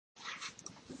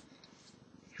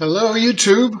Hello,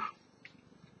 YouTube.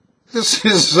 This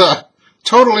is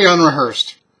totally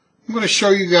unrehearsed. I'm going to show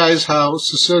you guys how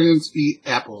Sicilians eat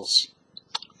apples.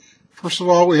 First of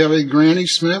all, we have a Granny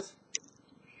Smith,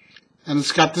 and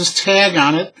it's got this tag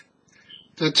on it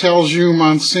that tells you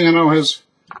Monsanto has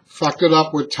fucked it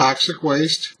up with toxic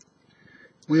waste.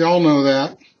 We all know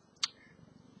that.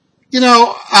 You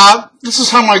know, this is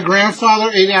how my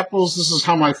grandfather ate apples. This is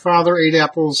how my father ate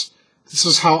apples. This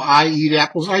is how I eat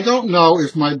apples. I don't know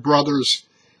if my brothers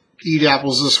eat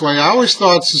apples this way. I always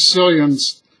thought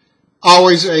Sicilians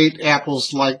always ate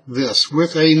apples like this,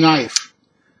 with a knife.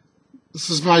 This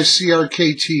is my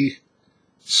CRKT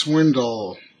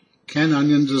Swindle, Ken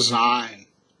Onion design.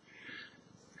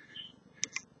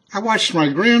 I watched my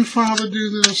grandfather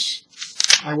do this.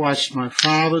 I watched my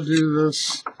father do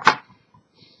this.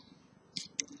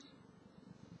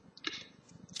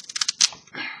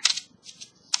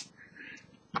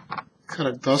 Cut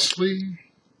it thusly.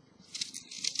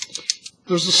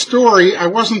 There's a story, I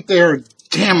wasn't there,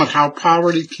 damn it, how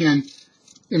poverty can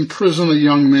imprison a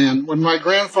young man. When my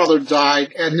grandfather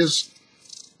died, at his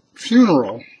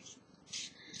funeral,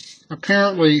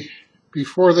 apparently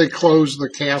before they closed the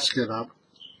casket up,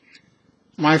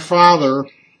 my father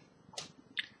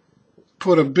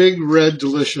put a big red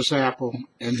delicious apple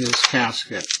in his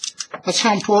casket. That's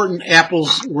how important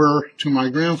apples were to my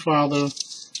grandfather.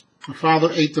 My father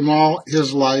ate them all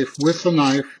his life with the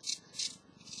knife,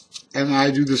 and I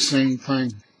do the same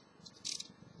thing.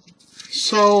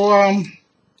 So,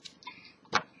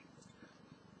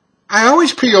 I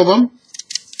always peel them.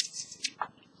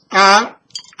 I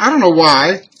don't know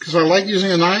why, because I like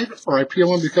using a knife, or I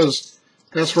peel them because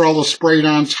that's where all the sprayed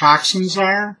on toxins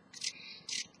are.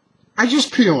 I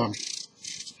just peel them.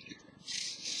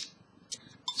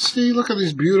 See, look at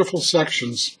these beautiful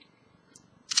sections.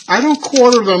 I don't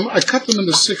quarter them, I cut them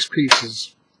into 6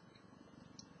 pieces.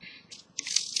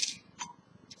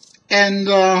 And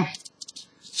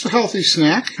it's a healthy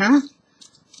snack, huh?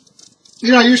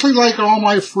 You know, I usually like all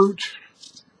my fruit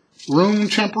room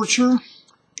temperature.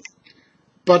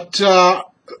 But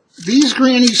these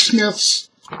Granny Smiths,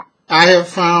 I have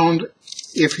found,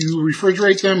 if you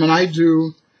refrigerate them, and I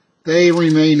do, they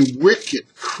remain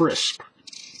wicked crisp.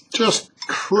 Just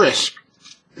crisp.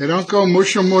 They don't go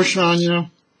mush on you.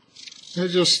 They're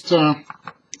just, they're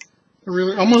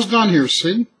really almost done here,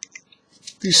 see?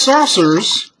 These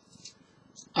saucers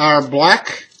are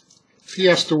black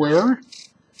Fiesta ware,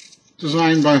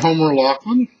 designed by Homer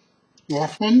Laughlin,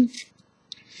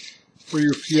 for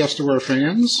you Fiesta ware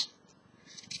fans.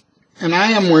 And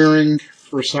I am wearing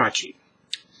Versace.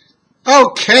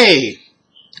 Okay,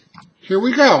 here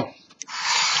we go.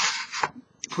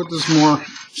 Put this more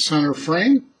center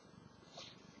frame.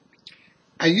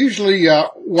 I usually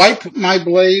wipe my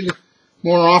blade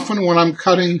more often when I'm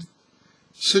cutting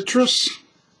citrus.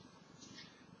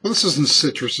 Well, this isn't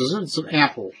citrus, is it? It's an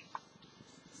apple.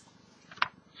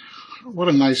 What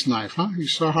a nice knife, huh? You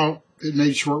saw how it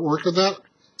made short work of that?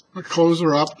 I'll close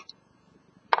her up,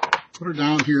 put her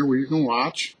down here where you can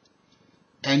watch,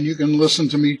 and you can listen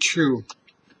to me chew.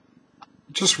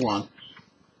 Just one.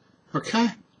 Okay?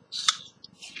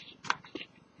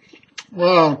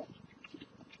 Well,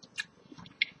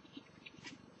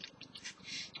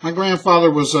 my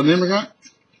grandfather was an immigrant.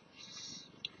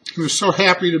 He was so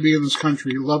happy to be in this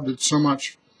country. He loved it so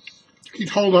much. He'd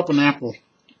hold up an apple.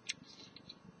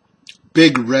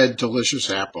 Big, red,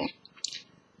 delicious apple.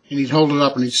 And he'd hold it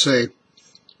up and he'd say,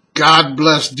 "God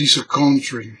bless this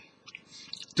country.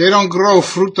 They don't grow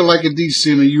fruit like this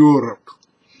in Europe."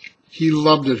 He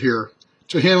loved it here.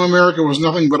 To him, America was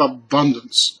nothing but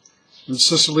abundance. And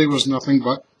Sicily was nothing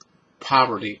but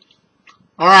poverty.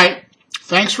 All right.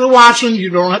 Thanks for watching. You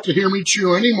don't have to hear me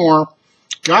chew anymore.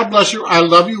 God bless you. I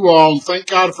love you all. And thank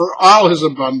God for all his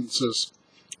abundances.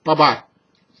 Bye-bye.